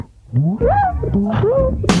Sweat.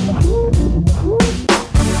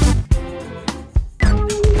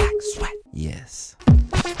 Yes.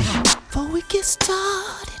 Before we get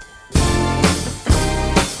started.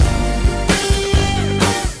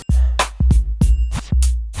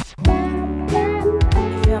 You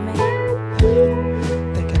feel me?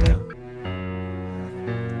 Think I do.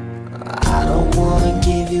 I don't wanna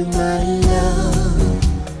give you my love.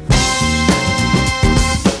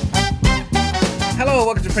 Hello,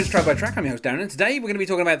 welcome to Prince Track by Track. I'm your host Darren, and today we're going to be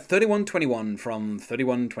talking about 3121 from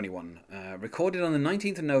 3121, recorded on the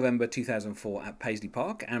 19th of November 2004 at Paisley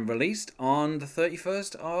Park and released on the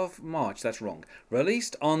 31st of March. That's wrong.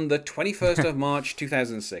 Released on the 21st of March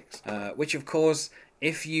 2006, which of course,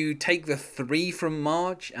 if you take the 3 from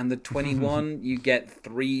March and the 21, you get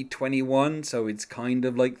 321, so it's kind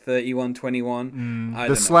of like 3121.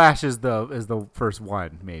 The slash is the first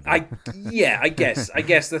one, maybe. I guess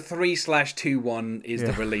the 3/21 is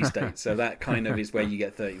the release date, so that kind of is where you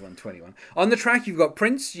get 3121. On the track, you've got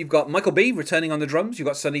Prince, you've got Michael B returning on the drums, you've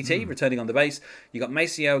got Sonny T returning on the bass, you've got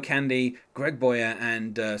Maceo, Candy, Greg Boyer,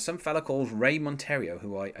 and some fella called Ray Monterio,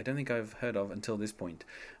 who I don't think I've heard of until this point.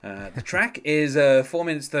 The track is 4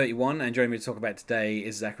 minutes 31, and joining me to talk about today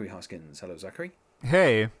is Zachary Hoskins. Hello, Zachary.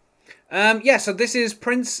 Hey. So this is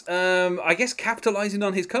Prince, I guess, capitalizing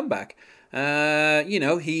on his comeback.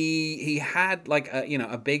 He had like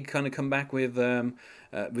a big kind of comeback with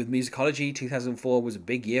Musicology. 2004 was a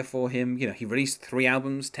big year for him. You know, he released 3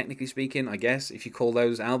 albums, technically speaking, I guess, if you call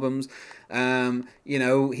those albums.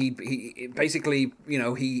 He basically,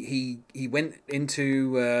 he went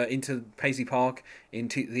into Paisley Park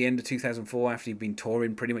into the end of 2004 after he'd been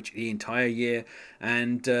touring pretty much the entire year,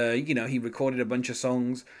 and he recorded a bunch of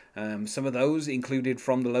songs. Some of those included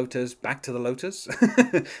From the Lotus, Back to the Lotus,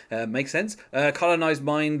 makes sense. Colonized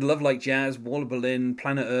Mind, Love Like Jazz, Wall of Berlin,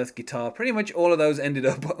 Planet Earth, Guitar. Pretty much all of those ended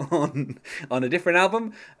up on a different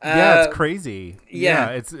album. It's crazy.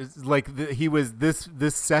 Yeah, it's like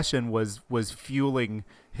this session was fueling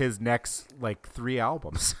his next like 3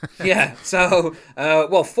 albums. Yeah, so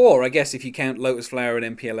 4, I guess, if you count Lotus Flower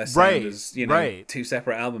and MPLS Sound as 2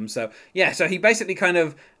 separate albums. So yeah, so he basically kind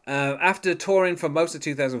of after touring for most of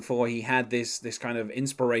 2004, he had this kind of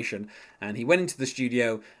inspiration, and he went into the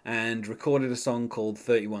studio and recorded a song called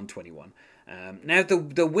 3121. Now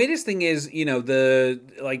the weirdest thing is,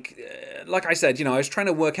 like I said, I was trying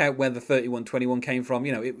to work out where the 3121 came from.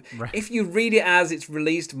 If you read it as it's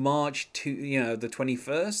released March to the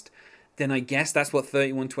 21st, then I guess that's what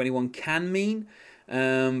 3121 can mean.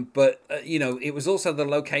 But it was also the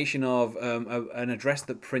location of an address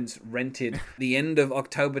that Prince rented the end of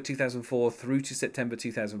October 2004 through to September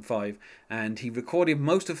 2005, and he recorded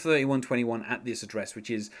most of 3121 at this address, which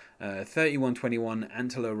is 3121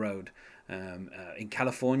 Antler Road in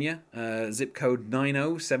California, zip code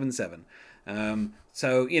 9077.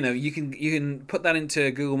 So you can put that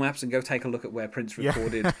into Google Maps and go take a look at where Prince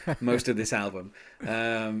recorded most of this album.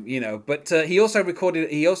 But he also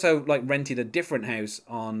rented a different house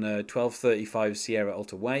on 1235 Sierra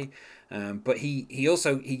Alta Way. But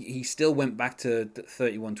he still went back to the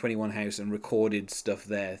 3121 house and recorded stuff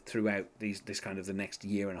there throughout this kind of the next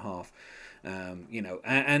year and a half.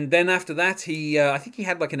 And then after that, I think he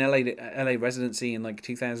had like an LA residency in like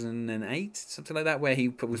 2008, something like that, where he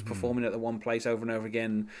was performing at the one place over and over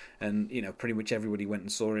again, and pretty much everybody went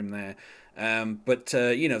and saw him there.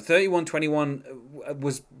 3121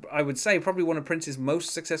 was, I would say, probably one of Prince's most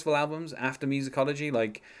successful albums after Musicology.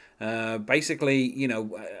 Like, kind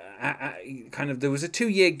of there was a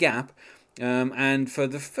 2-year gap. And for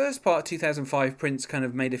the first part of 2005, Prince kind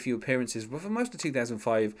of made a few appearances, but for most of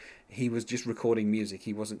 2005, he was just recording music.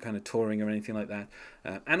 He wasn't kind of touring or anything like that.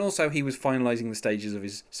 And also, he was finalizing the stages of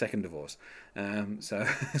his second divorce. So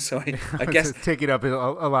I guess taking up a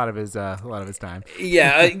lot of his time.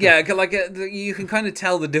 You can kind of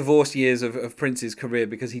tell the divorce years of Prince's career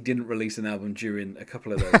because he didn't release an album during a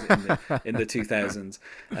couple of those in the 2000s.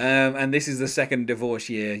 And this is the second divorce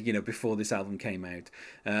year, before this album came out.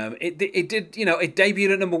 It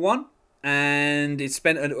debuted at number 1. And it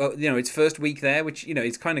spent its first week there, which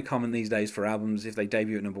it's kind of common these days for albums. If they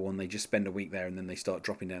debut at number 1, they just spend a week there and then they start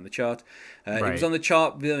dropping down the chart. It was on the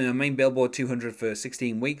chart, main Billboard 200 for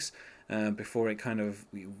 16 weeks. before it kind of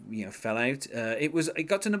fell out. It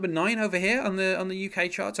got to number 9 over here on the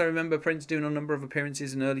UK charts. I remember Prince doing a number of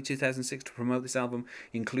appearances in early 2006 to promote this album,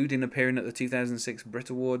 including appearing at the 2006 Brit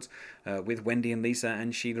Awards with Wendy and Lisa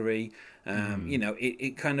and Sheila E.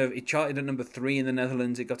 It charted at number 3 in the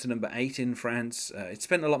Netherlands. It got to number 8 in France. It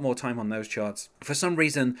spent a lot more time on those charts. For some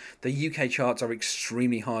reason, the UK charts are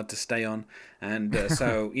extremely hard to stay on, and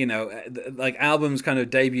so like albums kind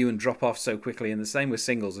of debut and drop off so quickly, and the same with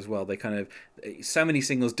singles as well. They kind of so many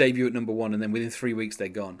singles debut at number 1, and then within 3 weeks they're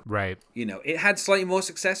gone. Right. It had slightly more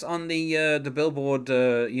success on the Billboard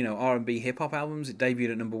R&B hip hop albums. It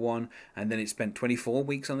debuted at number 1, and then it spent 24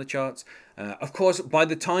 weeks on the charts. Of course, by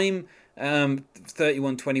the time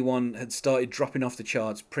 3121 had started dropping off the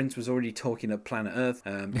charts, Prince was already talking of Planet Earth.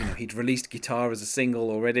 He'd released Guitar as a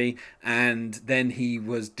single already, and then he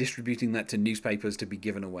was distributing that to newspapers to be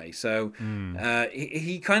given away. So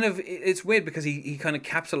he kind of, it's weird because he kind of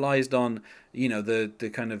capitalized on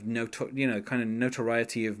the kind of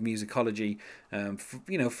notoriety of musicology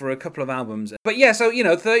for a couple of albums. But yeah, so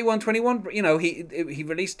 3121, he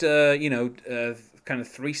released kind of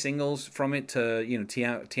 3 singles from it, Ti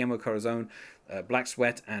Amo Corazon, Black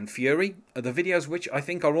Sweat and Fury, the videos which I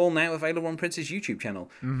think are all now available on Prince's YouTube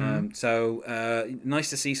channel. So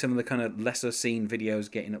nice to see some of the kind of lesser seen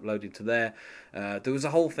videos getting uploaded to there. There was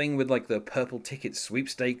a whole thing with like the purple ticket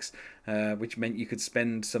sweepstakes, which meant you could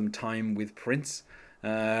spend some time with Prince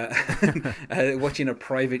watching a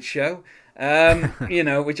private show.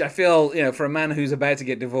 Which I feel, for a man who's about to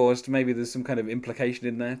get divorced, maybe there's some kind of implication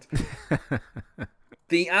in that.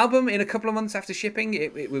 The album, in a couple of months after shipping,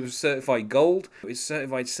 it was certified gold. It was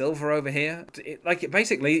certified silver over here.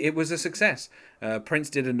 It was a success. Prince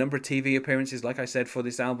did a number of TV appearances, like I said, for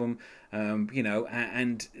this album.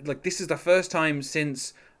 And like this is the first time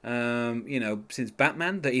since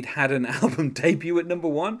Batman that he'd had an album debut at number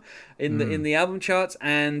 1 in the album charts,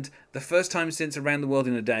 and the first time since Around the World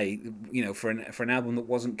in a Day, for an album that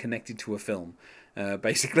wasn't connected to a film.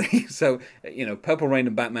 Basically, so Purple Rain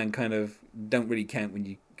and Batman kind of don't really count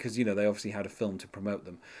because they obviously had a film to promote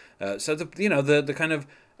them. So the kind of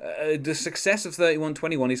the success of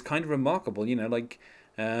 3121 is kind of remarkable.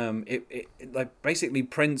 Basically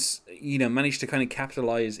Prince managed to kind of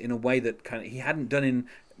capitalize in a way that kind of he hadn't done in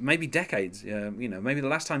maybe decades. Maybe the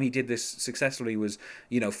last time he did this successfully was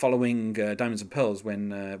following Diamonds and Pearls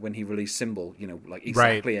when he released Symbol.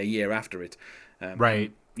 Exactly a year after it.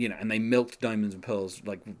 Right. And they milked Diamonds and Pearls,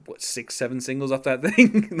 6-7 singles off that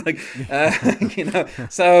thing.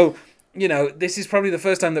 So, this is probably the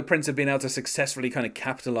first time that Prince had been able to successfully kind of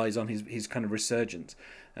capitalize on his kind of resurgence.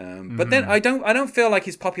 But then I don't feel like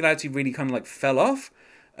his popularity really kind of fell off.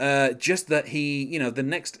 Just that he,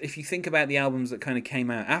 if you think about the albums that kind of came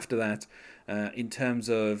out after that, in terms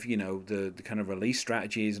of, the kind of release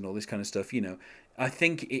strategies and all this kind of stuff, I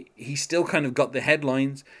think he still kind of got the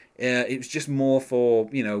headlines. It was just more for,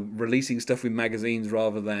 releasing stuff with magazines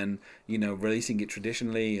rather than, releasing it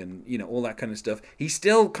traditionally and, all that kind of stuff. He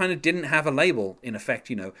still kind of didn't have a label, in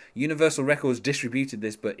effect. Universal Records distributed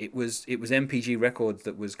this, but it was MPG Records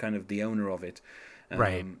that was kind of the owner of it.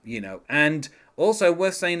 Right. And also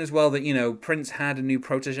worth saying as well that, Prince had a new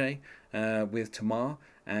protege with Tamar.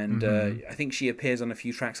 And I think she appears on a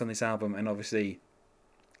few tracks on this album, and obviously...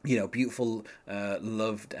 Beautiful,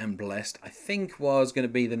 Loved and Blessed, I think was going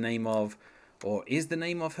to be the name of, or is the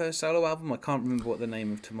name of her solo album. I can't remember what the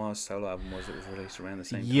name of Tamar's solo album was that was released around the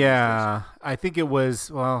same time. Yeah, I think it was,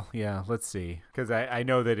 well, yeah, let's see. Because I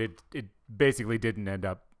know that it basically didn't end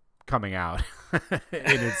up coming out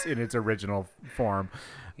in its original form.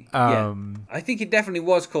 I think it definitely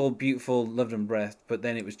was called Beautiful, Loved and Blessed, but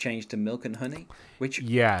then it was changed to Milk and Honey, which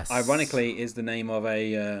ironically is the name of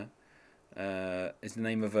a... is the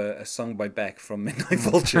name of a song by Beck from Midnight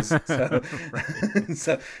Vultures. So,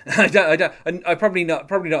 so I probably not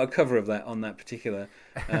a cover of that on that particular.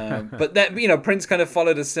 But that Prince kind of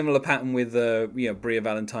followed a similar pattern with Bria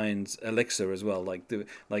Valentine's Elixir as well,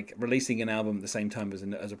 like releasing an album at the same time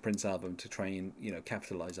as a Prince album to try and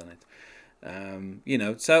capitalize on it.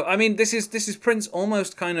 So I mean this is Prince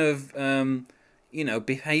almost kind of.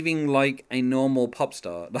 Behaving like a normal pop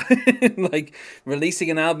star, like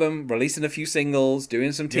releasing an album, releasing a few singles,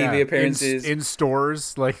 doing some TV appearances in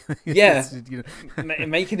stores, making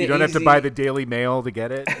it. You don't have to buy the Daily Mail to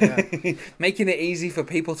get it. Yeah. Making it easy for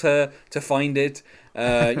people to find it.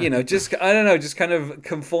 Just I don't know, just kind of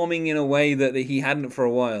conforming in a way that he hadn't for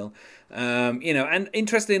a while. And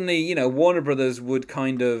interestingly, Warner Brothers would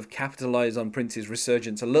kind of capitalize on Prince's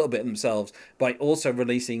resurgence a little bit themselves by also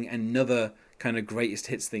releasing another kind of greatest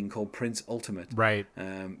hits thing called Prince Ultimate. Right.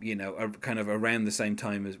 Kind of around the same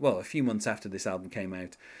time as, well, a few months after this album came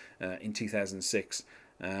out in 2006.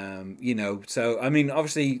 So I mean,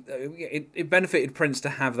 obviously, it benefited Prince to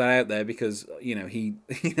have that out there because he,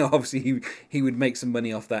 obviously he would make some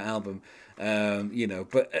money off that album.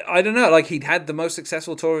 But I don't know, like he'd had the most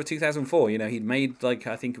successful tour of 2004. He'd made I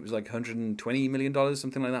think it was like $120 million,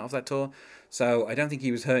 something like that, off that tour. So I don't think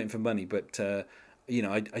he was hurting for money, but I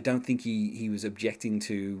don't think he was objecting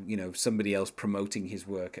to somebody else promoting his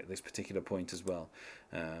work at this particular point as well.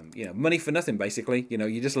 Money for nothing, basically.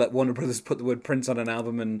 You just let Warner Brothers put the word Prince on an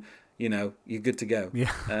album, and you're good to go.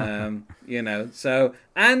 Yeah. So,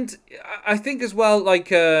 and I think as well, I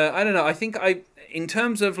don't know. I think in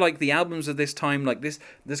terms of the albums of this time,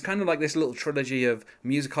 there's kind of this little trilogy of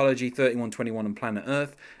Musicology, 3121, and Planet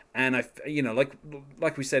Earth. And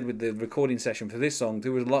like we said with the recording session for this song,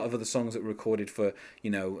 there was a lot of other songs that were recorded for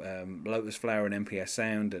Lotus Flower and MPS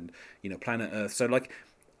Sound and Planet Earth. So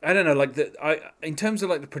I don't know, in terms of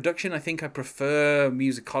the production, I think I prefer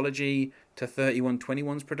Musicology to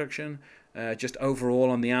 3121's production, just overall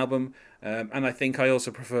on the album. And I think I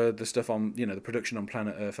also prefer the stuff on the production on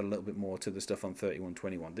Planet Earth a little bit more to the stuff on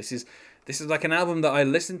 3121. This is like an album that I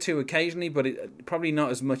listen to occasionally, but it probably not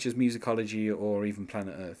as much as Musicology or even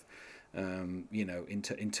Planet Earth.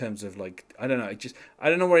 In terms of I don't know, I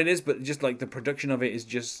don't know what it is, but just the production of it is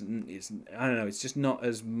just, I don't know, it's just not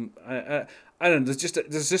as I don't know,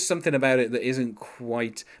 there's just something about it that isn't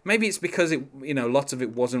quite, maybe it's because it lots of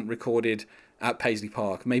it wasn't recorded at Paisley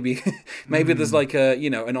Park. Maybe there's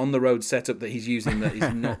an on the road setup that he's using that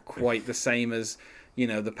is not quite the same as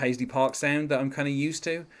the Paisley Park sound that I'm kind of used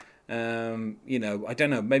to. I don't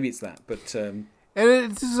know, maybe it's that, but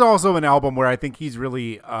and this is also an album where I think he's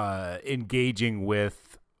really engaging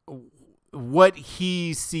with what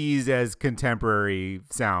he sees as contemporary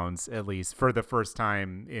sounds, at least for the first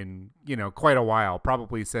time in quite a while,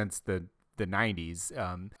 probably since the 90s.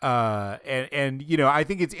 And I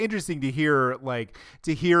think it's interesting to hear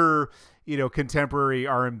contemporary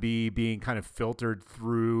R&B being kind of filtered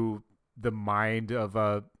through the mind of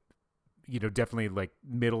a definitely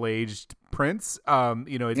middle-aged Prince.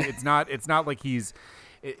 It's not like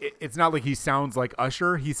he sounds like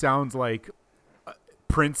Usher. He sounds like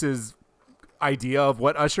Prince's idea of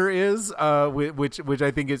what Usher is, which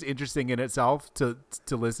I think is interesting in itself to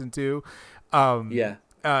listen to. It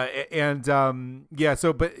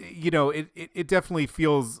definitely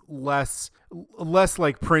feels less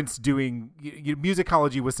like Prince doing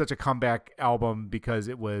Musicology was such a comeback album because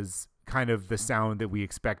it was kind of the sound that we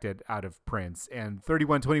expected out of Prince, and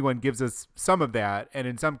 3121 gives us some of that, and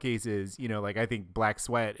in some cases I think Black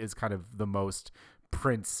Sweat is kind of the most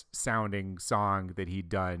Prince sounding song that he'd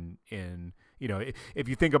done in if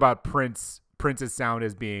you think about Prince's sound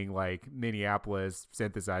as being Minneapolis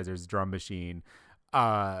synthesizers, drum machine,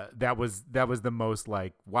 that was the most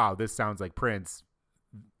wow, this sounds like Prince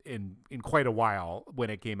in quite a while when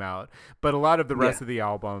it came out. But a lot of the rest of the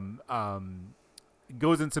album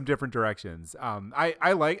goes in some different directions. I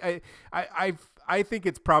think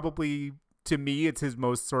it's probably, to me, it's his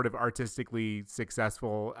most sort of artistically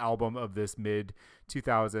successful album of this mid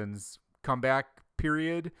 2000s comeback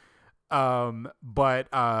period. But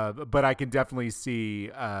I can definitely see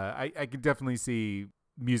I can definitely see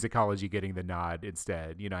Musicology getting the nod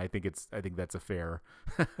instead. I think that's a fair.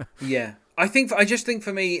 Yeah, I just think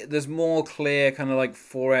for me there's more clear kind of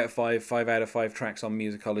 4 out of 5, 5 out of 5 tracks on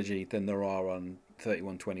Musicology than there are on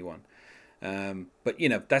 3121. But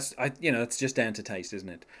that's just down to taste, isn't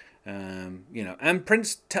it? And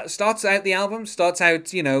Prince starts out the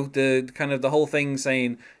whole thing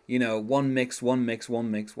saying one mix and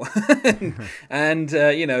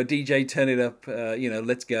DJ turn it up,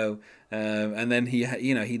 let's go, and then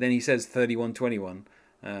he says 3121,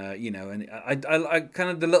 and I kind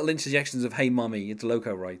of the little interjections of hey mommy, it's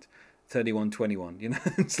Loco, right? 3121,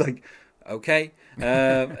 it's okay.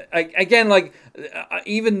 Again,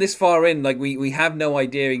 even this far in, we have no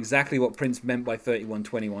idea exactly what Prince meant by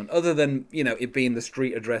 3121, other than it being the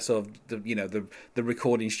street address of the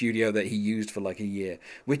recording studio that he used for a year,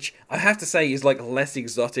 which I have to say is less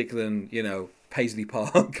exotic than Paisley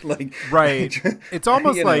Park. Right. It's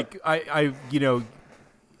almost I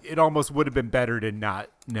it almost would have been better to not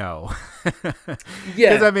know.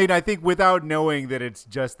 Yeah. Because I think without knowing that it's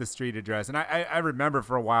just the street address, and I remember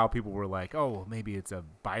for a while people were like, oh, well, maybe it's a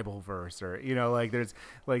Bible verse, or there's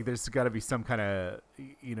got to be some kind of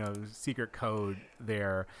secret code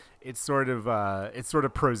there. It's sort of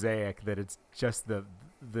prosaic that it's just the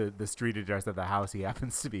street address of the house he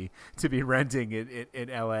happens to be renting in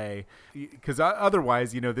LA, because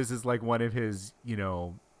otherwise this is one of his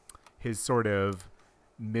his sort of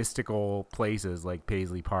mystical places like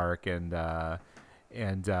Paisley Park and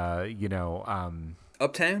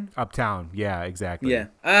Uptown. Yeah, exactly. Yeah.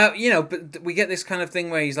 But we get this kind of thing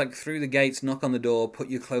where he's like through the gates, knock on the door, put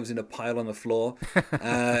your clothes in a pile on the floor,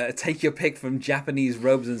 take your pick from Japanese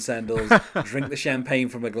robes and sandals, drink the champagne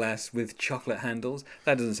from a glass with chocolate handles.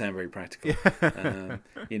 That doesn't sound very practical.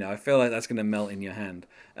 I feel like that's going to melt in your hand.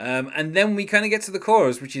 And then we kind of get to the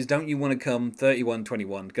chorus, which is "Don't You Want to Come?"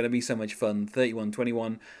 3121. Going to be so much fun.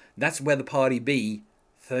 3121. That's where the party be.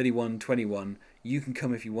 3121. You can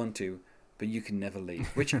come if you want to, but you can never leave,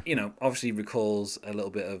 which, obviously recalls a little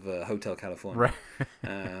bit of Hotel California. Right.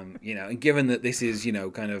 And given that this is,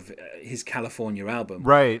 kind of his California album,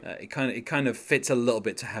 right? It kind of fits a little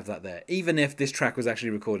bit to have that there, even if this track was actually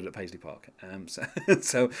recorded at Paisley Park. So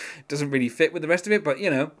it doesn't really fit with the rest of it, but,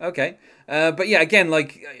 okay. But yeah, again,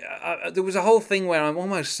 there was a whole thing where I'm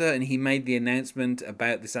almost certain he made the announcement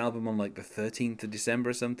about this album on like the 13th of December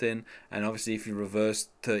or something. And obviously if you reverse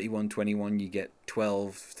 3121, you get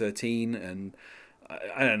 1213, and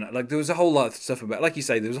I don't know, like there was a whole lot of stuff about, like you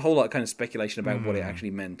say, there was a whole lot of kind of speculation about what it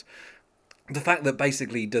actually meant. The fact that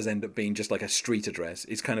basically it does end up being just like a street address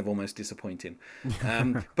is kind of almost disappointing.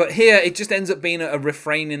 But here it just ends up being a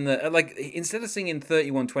refrain in the, like, instead of singing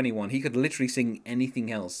 3121, he could literally sing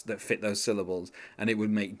anything else that fit those syllables and it would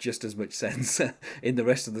make just as much sense in the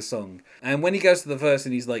rest of the song. And when he goes to the verse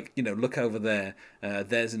and he's like, look over there,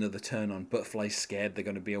 there's another turn on, butterflies scared, they're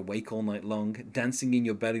going to be awake all night long, dancing in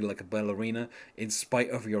your belly like a ballerina in spite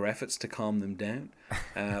of your efforts to calm them down.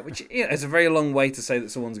 Which is a very long way to say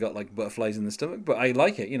that someone's got like butterflies in the stomach, but I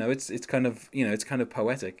like it. It's kind of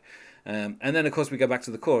poetic. And then of course we go back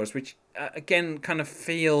to the chorus, which again kind of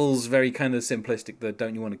feels very kind of simplistic. That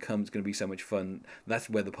 "Don't you want to come? It's going to be so much fun. That's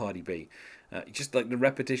where the party be." Just like the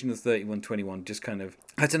repetition of 3121, just kind of,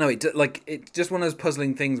 I don't know. It's just one of those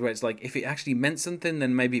puzzling things where it's like, if it actually meant something,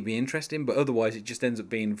 then maybe it'd be interesting. But otherwise, it just ends up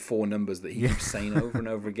being four numbers that he keeps saying over and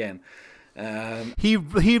over again. He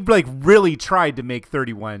like really tried to make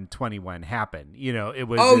 3121 happen. It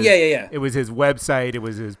was It was his website, it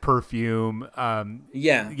was his perfume.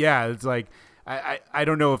 It's like I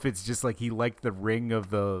don't know if it's just like he liked the ring of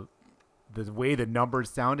the way the numbers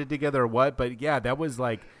sounded together or what, but yeah, that was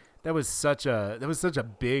such a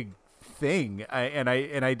big thing.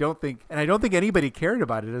 I don't think anybody cared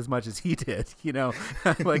about it as much as he did.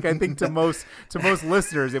 Like I think to most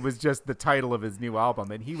listeners it was just the title of his new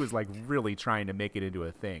album, and he was like really trying to make it into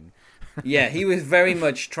a thing. Yeah, he was very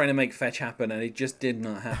much trying to make Fetch happen, and it just did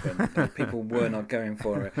not happen. People were not going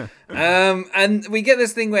for it. And we get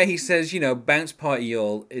this thing where he says, bounce party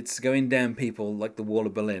y'all, it's going down people like the Wall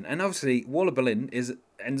of Berlin. And obviously Wall of Berlin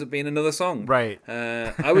ends up being another song. Right.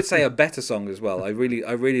 I would say a better song as well. I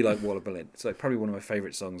really like Wall of Berlin. It's like probably one of my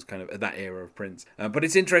favourite songs kind of at that era of Prince. But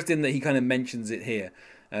it's interesting that he kind of mentions it here.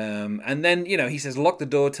 And then, he says, lock the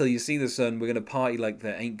door till you see the sun. We're going to party like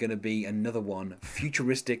there ain't going to be another one.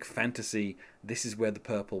 Futuristic fantasy. This is where the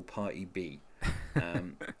purple party be.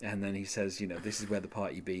 And then he says, this is where the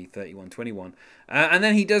party be, 3121. And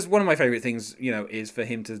then he does one of my favourite things, is for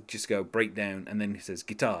him to just go break down, and then he says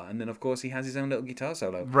guitar, and then of course he has his own little guitar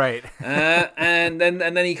solo. Right. And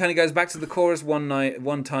then he kind of goes back to the chorus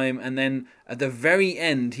one time, and then at the very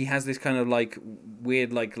end he has this kind of like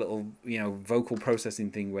weird like little vocal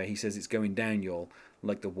processing thing where he says it's going down y'all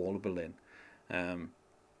like the Wall of Berlin.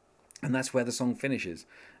 And that's where the song finishes.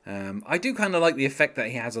 I do kind of like the effect that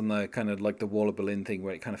he has on the kind of like the Wall of Berlin thing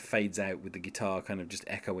where it kind of fades out with the guitar kind of just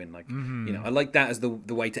echoing. Like, I like that as the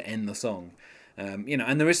way to end the song.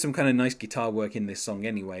 And there is some kind of nice guitar work in this song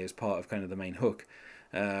anyway as part of kind of the main hook.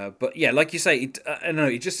 But yeah, like you say, I don't know,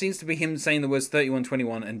 it just seems to be him saying the words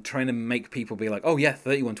 3121 and trying to make people be like, oh yeah,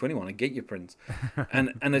 3121, I get you, Prince.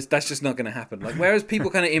 and that's just not going to happen. Like, whereas people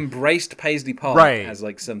kind of embraced Paisley Park as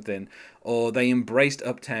like something, or they embraced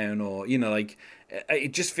Uptown, or, like, it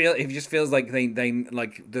just feels like they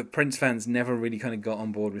like the Prince fans never really kind of got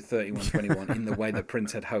on board with 3121 in the way that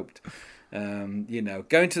Prince had hoped. Going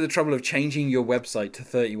to the trouble of changing your website to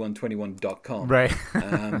 3121.com. Right.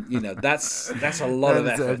 That's a lot of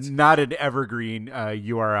effort. Not an evergreen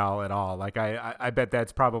URL at all. Like I bet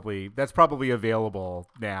that's probably available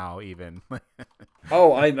now even.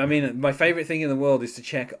 Oh, I mean, my favorite thing in the world is to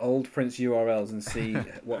check old Prince URLs and see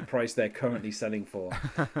what price they're currently selling for.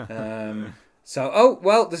 So,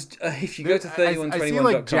 there's, if you go to 3121.com, I see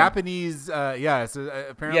like Japanese, so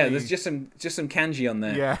apparently, yeah, there's just some kanji on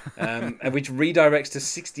there, yeah, which redirects to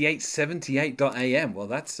 6878.am. Well,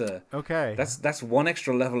 that's okay. That's one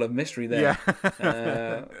extra level of mystery there.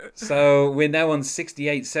 Yeah. So we're now on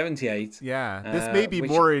 6878. Yeah, this may be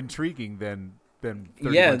more intriguing than than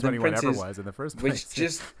Yeah, 3121 ever Prince's, was in the first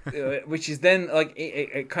place. which is then like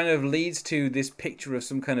it kind of leads to this picture of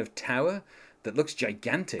some kind of tower that looks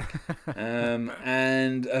gigantic,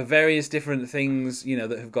 and various different things,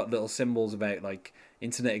 that have got little symbols about like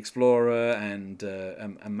Internet Explorer and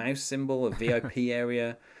a mouse symbol, a VIP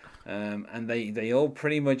area, and they all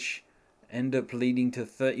pretty much end up leading to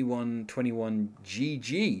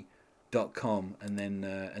 3121gg.com, and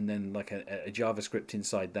then like a JavaScript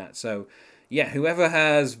inside that. So yeah, whoever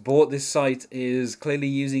has bought this site is clearly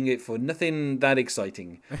using it for nothing that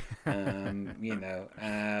exciting. So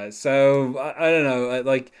I don't know.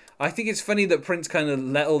 Like, I think it's funny that Prince kind of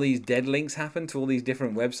let all these dead links happen to all these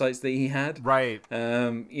different websites that he had. Right.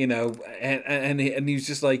 And he's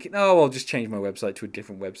just like, no, I'll just change my website to a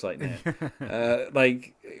different website now.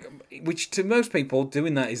 Which to most people,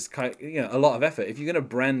 doing that is kind of, a lot of effort. If you're going to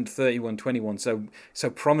brand 3121 so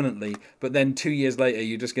prominently, but then 2 years later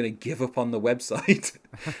you're just going to give up on the website.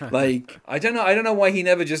 Like, I don't know why he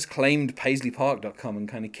never just claimed PaisleyPark.com and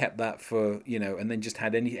kind of kept that for, and then just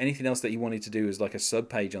had anything else that he wanted to do as like a sub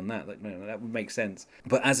page on that. Like, that would make sense.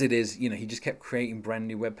 But as it is, he just kept creating brand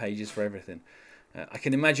new web pages for everything. I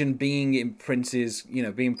can imagine being Prince's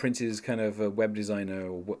kind of a web designer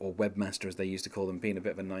or webmaster, as they used to call them, being a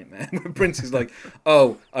bit of a nightmare. Prince is like,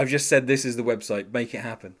 oh, I've just said this is the website, make it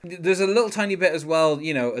happen. There's a little tiny bit as well,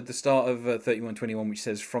 at the start of 3121, which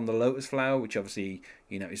says from the Lotus Flower, which obviously,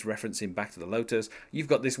 is referencing back to the Lotus. You've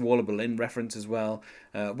got this Wall of Berlin reference as well,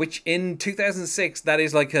 which in 2006, that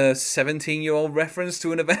is like a 17-year-old reference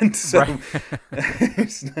to an event. So right.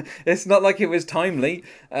 it's not like it was timely,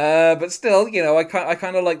 but still, I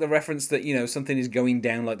kind of like the reference that, something is going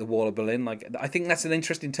down like the Wall of Berlin. Like, I think that's an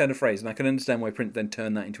interesting turn of phrase, and I can understand why Prince then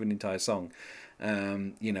turned that into an entire song. But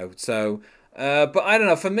I don't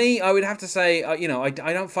know. For me, I would have to say, I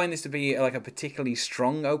don't find this to be like a particularly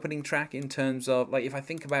strong opening track in terms of, like, if I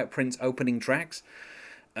think about Prince opening tracks,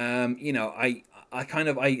 I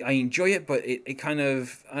enjoy it, but it kind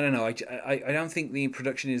of, I don't know. I don't think the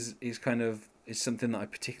production is something that I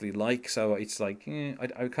particularly like. So it's like,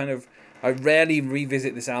 I rarely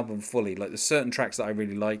revisit this album fully. Like, there's certain tracks that I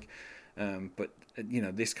really like, but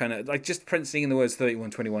this kind of, like, just Prince singing the words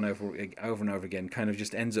 3121 over and over again kind of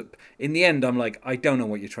just ends up, in the end, I'm like, I don't know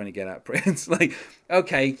what you're trying to get at, Prince. Like,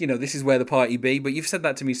 okay, this is where the party be, but you've said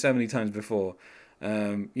that to me so many times before.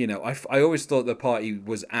 I always thought the party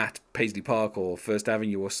was at Paisley Park or First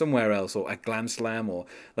Avenue or somewhere else, or at Glam Slam, or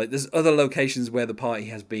like there's other locations where the party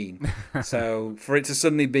has been. So for it to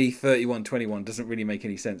suddenly be 3121 doesn't really make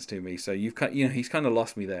any sense to me. So he's kind of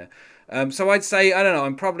lost me there. So I'd say, I don't know,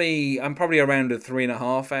 I'm probably around a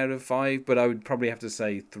 3.5 out of 5, but I would probably have to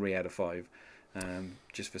say 3 out of 5,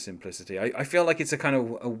 just for simplicity. I feel like it's a kind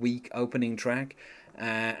of a weak opening track,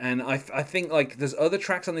 and I think like there's other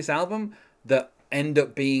tracks on this album that end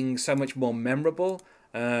up being so much more memorable,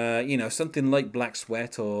 something like Black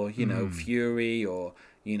Sweat or Fury, or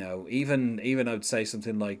even I'd say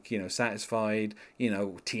something like Satisfied,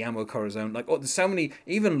 Ti Amo Corazon, like, there's so many,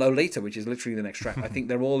 even Lolita, which is literally the next track. I think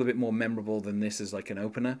they're all a bit more memorable than this as like an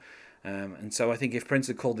opener. And so I think if Prince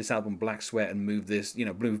had called this album Black Sweat and moved this,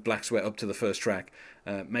 moved Black Sweat up to the first track,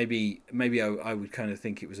 maybe I would kind of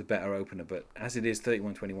think it was a better opener. But as it is,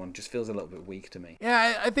 3121 just feels a little bit weak to me.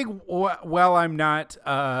 Yeah, I think,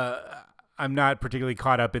 I'm not particularly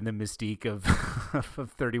caught up in the mystique of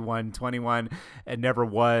 3121, and never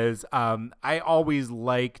was. I always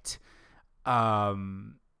liked,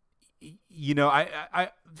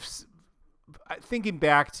 thinking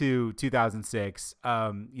back to 2006,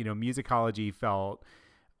 Musicology felt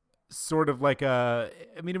sort of like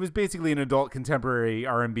it was basically an adult contemporary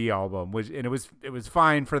R&B album, and it was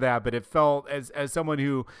fine for that, but it felt as someone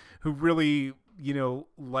who really,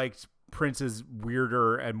 liked Prince's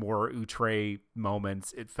weirder and more outre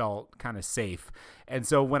moments, it felt kind of safe. And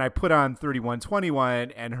so when I put on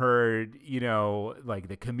 3121 and heard, like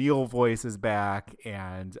the Camille voice is back,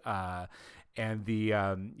 and the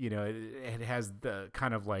it has the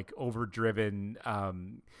kind of like overdriven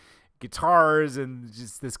guitars and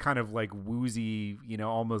just this kind of like woozy,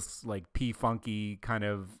 almost like P-funky kind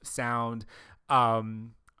of sound,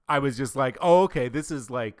 I was just like, oh, okay, this is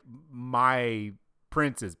like my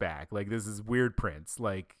Prince is back. Like, this is weird Prince.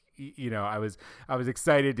 Like, I was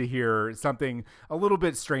excited to hear something a little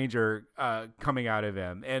bit stranger coming out of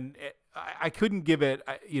him, and I couldn't give it,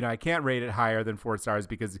 I can't rate it higher than 4 stars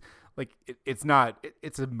because, like, it's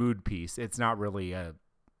a mood piece. It's not really a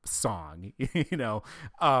song,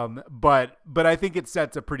 but I think it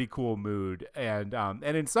sets a pretty cool mood, and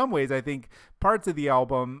in some ways I think parts of the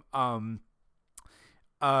album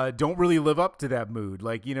don't really live up to that mood.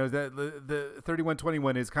 Like, you know, the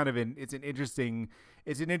 3121 is kind of it's an interesting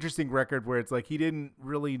record where it's like he didn't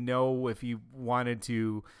really know if he wanted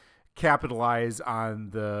to capitalize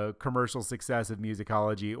on the commercial success of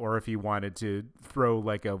musicology or if he wanted to throw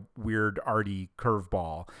like a weird arty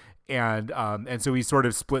curveball. And so he sort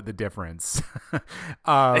of split the difference.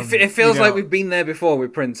 It feels like we've been there before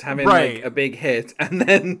with Prince having like a big hit and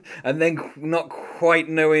then not quite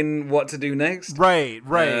knowing what to do next. Right.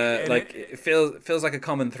 It feels like a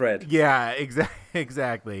common thread. Yeah,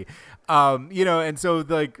 exactly. You know, and so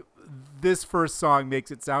like this first song makes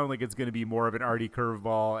it sound like it's going to be more of an arty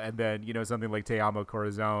curveball, and then, you know, something like Te Amo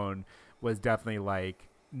Corazon was definitely like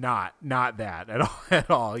not that at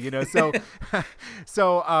all, you know. So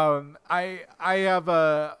I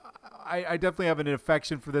definitely have an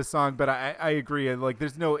affection for this song, but I agree, like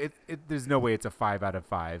there's no way it's a 5 out of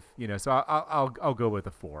 5, you know. So I'll go with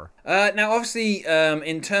a 4. Now obviously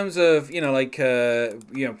in terms of, you know, like you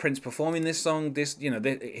know, Prince performing this song,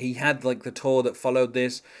 he had like the tour that followed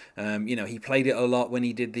this. You know, he played it a lot when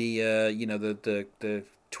he did the you know, the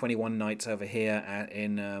 21 nights over here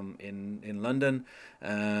in London.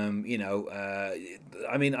 You know,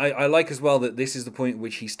 I mean, I like as well that this is the point at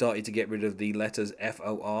which he started to get rid of the letters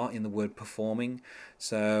FOR in the word performing.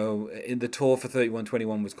 So in the tour for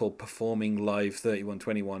 3121 was called Performing Live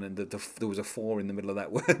 3121, and there was a 4 in the middle of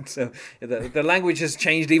that word. So the language has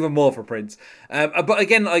changed even more for Prince. But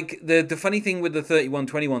again, like the funny thing with the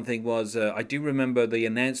 3121 thing was, I do remember the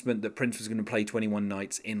announcement that Prince was going to play 21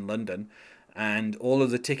 nights in London, and all of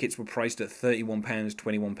the tickets were priced at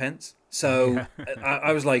 £31.21. So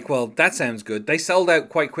I was like, well, that sounds good. They sold out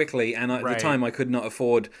quite quickly, and at the time I could not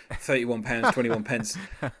afford £31.21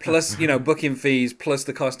 plus, you know, booking fees, plus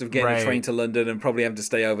the cost of getting a train to London and probably having to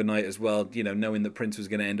stay overnight as well, you know, knowing that Prince was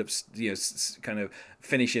going to end up, you know, kind of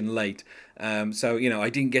finishing late. So, you know, I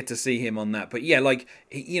didn't get to see him on that. But yeah, like,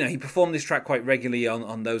 you know, he performed this track quite regularly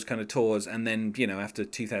on those kind of tours. And then, you know, after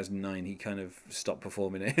 2009, he kind of stopped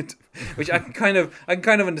performing it, which I can kind of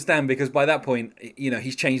understand, because by that point, you know,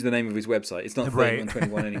 he's changed the name of his website. It's not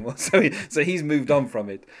 3121 anymore. So he's moved on from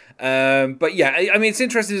it. But yeah, I mean, it's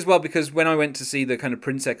interesting as well, because when I went to see the kind of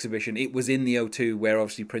Prince exhibition, it was in the O2 where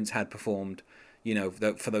obviously Prince had performed, you know,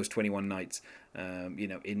 for those 21 nights. You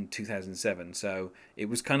know, in 2007. So it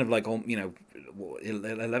was kind of like, you know,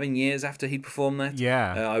 11 years after he'd performed that.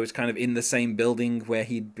 Yeah. I was kind of in the same building where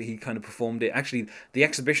he kind of performed it. Actually, the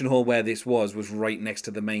exhibition hall where this was right next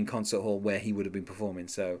to the main concert hall where he would have been performing.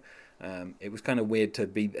 So it was kind of weird to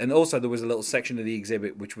be, and also there was a little section of the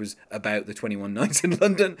exhibit which was about the 21 nights in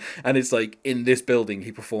London, and it's like in this building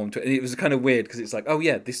he performed, and it was kind of weird because it's like, oh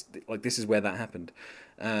yeah, this is where that happened.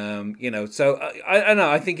 You know, so I don't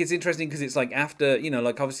know. I think it's interesting because it's like after, you know,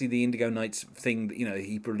 like obviously the Indigo Nights thing, you know,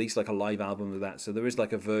 he released like a live album of that. So there is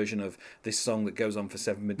like a version of this song that goes on for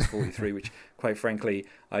 7 minutes 43, which quite frankly,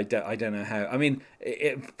 I don't know how. I mean,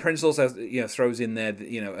 Prince also, you know, throws in there,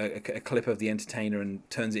 you know, a clip of The Entertainer and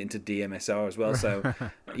turns it into DMSR as well. So,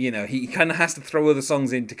 you know, he kind of has to throw other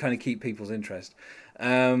songs in to kind of keep people's interest.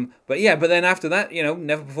 But then after that, you know,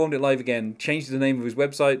 never performed it live again, changed the name of his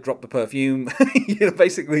website, dropped the perfume. You know,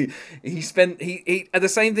 basically he the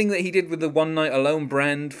same thing that he did with the One Night Alone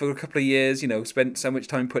brand for a couple of years, you know, spent so much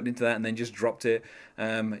time putting into that and then just dropped it.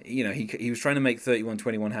 You know, he was trying to make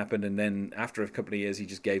 3121 happen, and then after a couple of years he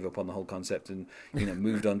just gave up on the whole concept and, you know,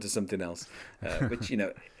 moved on to something else, which, you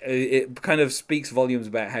know, it kind of speaks volumes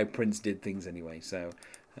about how Prince did things anyway. So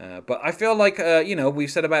but I feel like, you know,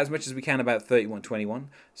 we've said about as much as we can about 3121.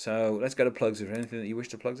 So let's go to plugs. Is there anything that you wish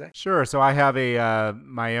to plug, Zach? Sure. So I have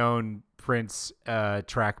my own Prince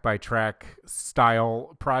track by track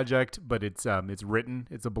style project, but it's written.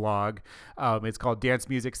 It's a blog. It's called Dance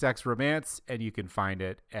Music Sex Romance, and you can find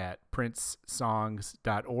it at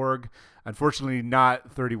princesongs.org. Unfortunately,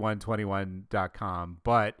 not 3121.com,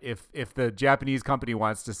 but if the Japanese company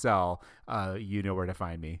wants to sell, you know where to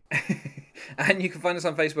find me. And you can find us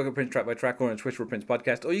on Facebook at Prince Track by Track, or on Twitter at Prince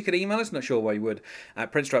Podcast, or you could email us, not sure why you would,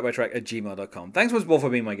 at princetrackbytrack@gmail.com. Thanks once more for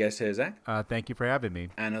being my guest here, Zach. Thank you for having me.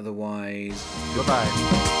 And otherwise,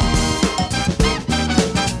 goodbye.